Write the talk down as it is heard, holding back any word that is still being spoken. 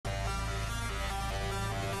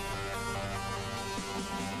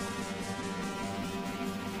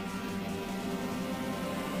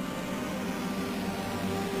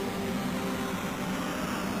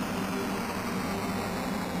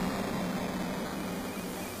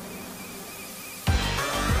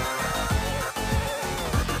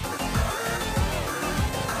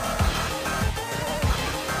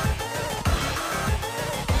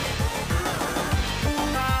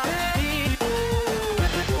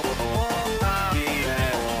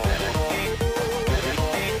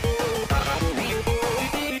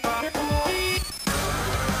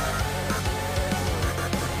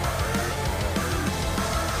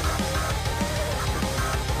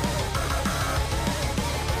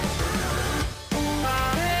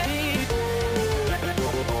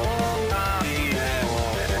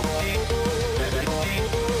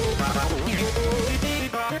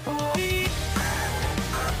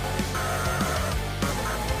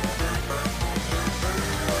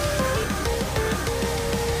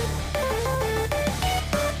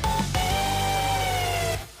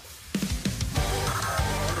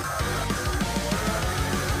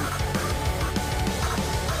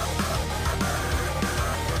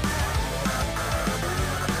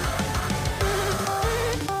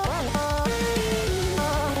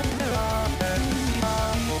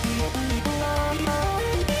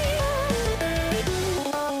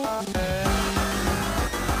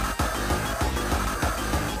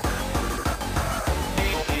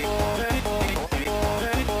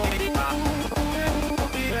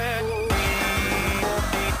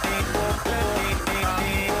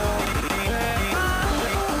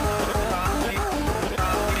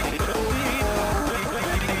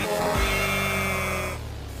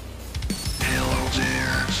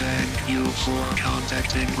for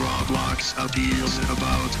contacting Roblox appeals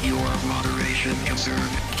about your moderation concern.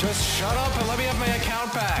 Just shut up and let me have my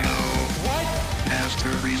account back. No. What? After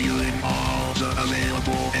reviewing all the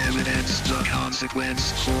available evidence, the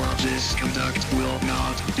consequence for this conduct will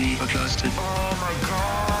not be adjusted. Oh my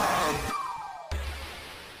god.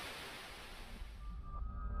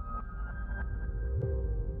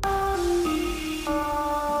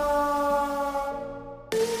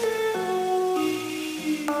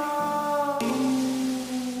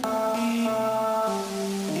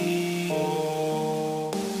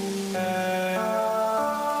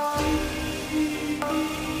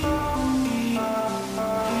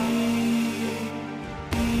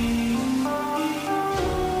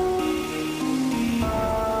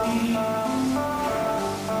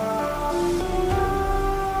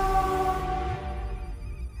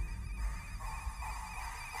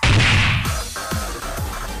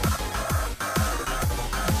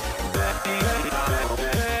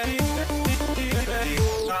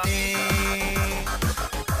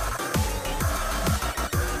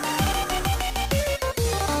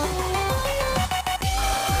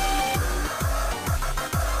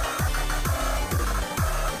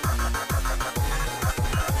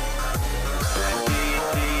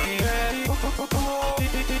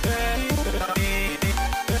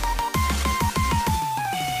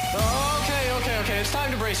 It's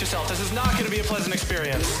time to brace yourself. This is not going to be a pleasant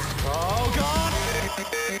experience. Oh, God!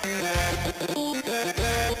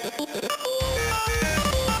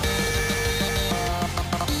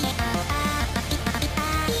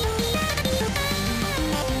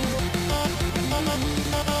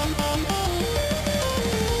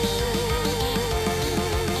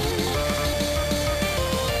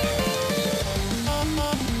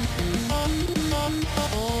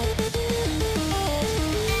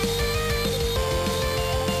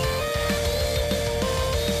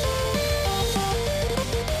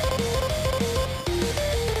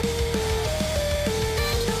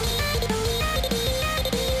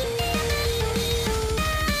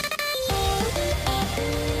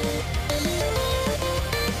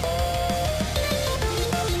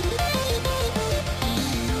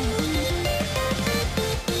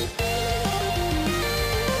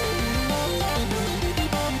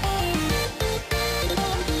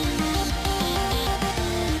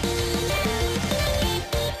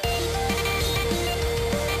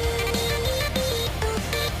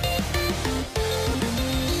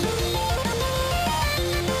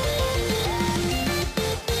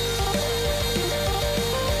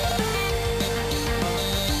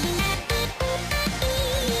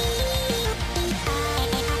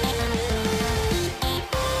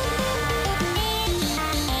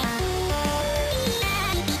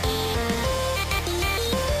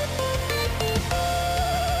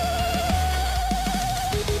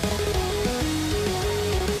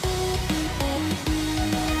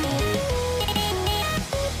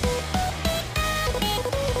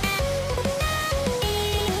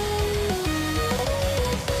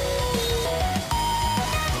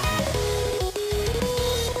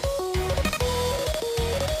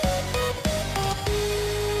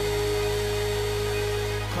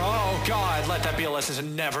 God, let that be a lesson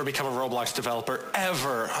to never become a Roblox developer,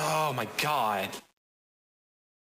 ever. Oh my God.